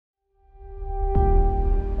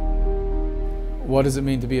What does it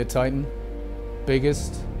mean to be a Titan?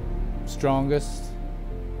 Biggest, strongest,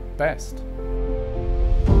 best.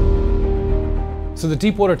 So the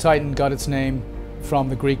Deepwater Titan got its name from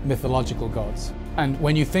the Greek mythological gods. And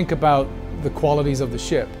when you think about the qualities of the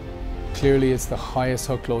ship, clearly it's the highest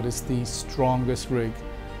hook load, it's the strongest rig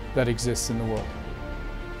that exists in the world.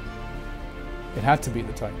 It had to be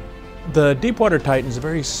the Titan. The Deepwater Titan is a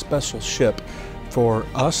very special ship for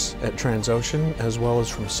us at Transocean, as well as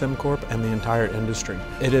from SimCorp and the entire industry.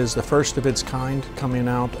 It is the first of its kind coming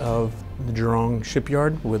out of the Jurong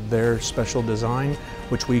shipyard with their special design,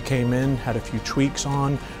 which we came in, had a few tweaks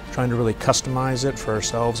on, trying to really customize it for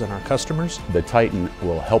ourselves and our customers. The Titan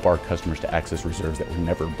will help our customers to access reserves that were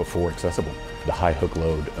never before accessible. The high hook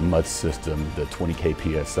load, a mud system, the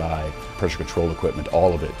 20K PSI, pressure control equipment,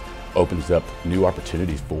 all of it opens up new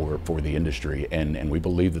opportunities for the industry, and we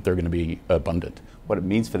believe that they're going to be abundant. What it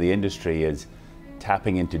means for the industry is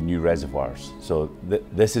tapping into new reservoirs. So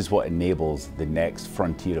this is what enables the next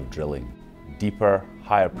frontier of drilling. Deeper,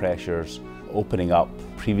 higher pressures, opening up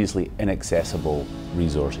previously inaccessible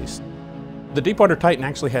resources. The Deepwater Titan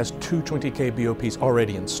actually has two 20K BOPs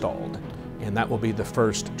already installed, and that will be the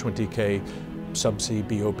first 20K subsea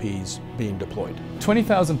BOPs being deployed.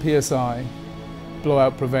 20,000 PSI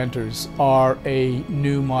blowout preventers are a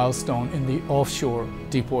new milestone in the offshore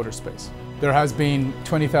deepwater space. There has been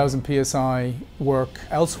 20,000 PSI work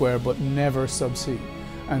elsewhere, but never subsea.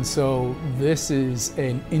 And so this is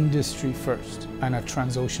an industry first and a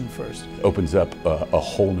Transocean first. Opens up a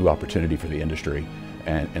whole new opportunity for the industry.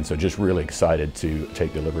 And so just really excited to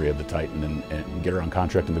take delivery of the Titan and get her on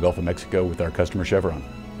contract in the Gulf of Mexico with our customer Chevron.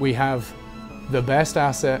 We have the best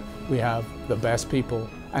asset, we have the best people,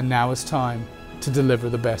 and now it's time to deliver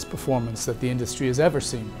the best performance that the industry has ever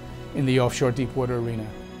seen in the offshore deepwater arena.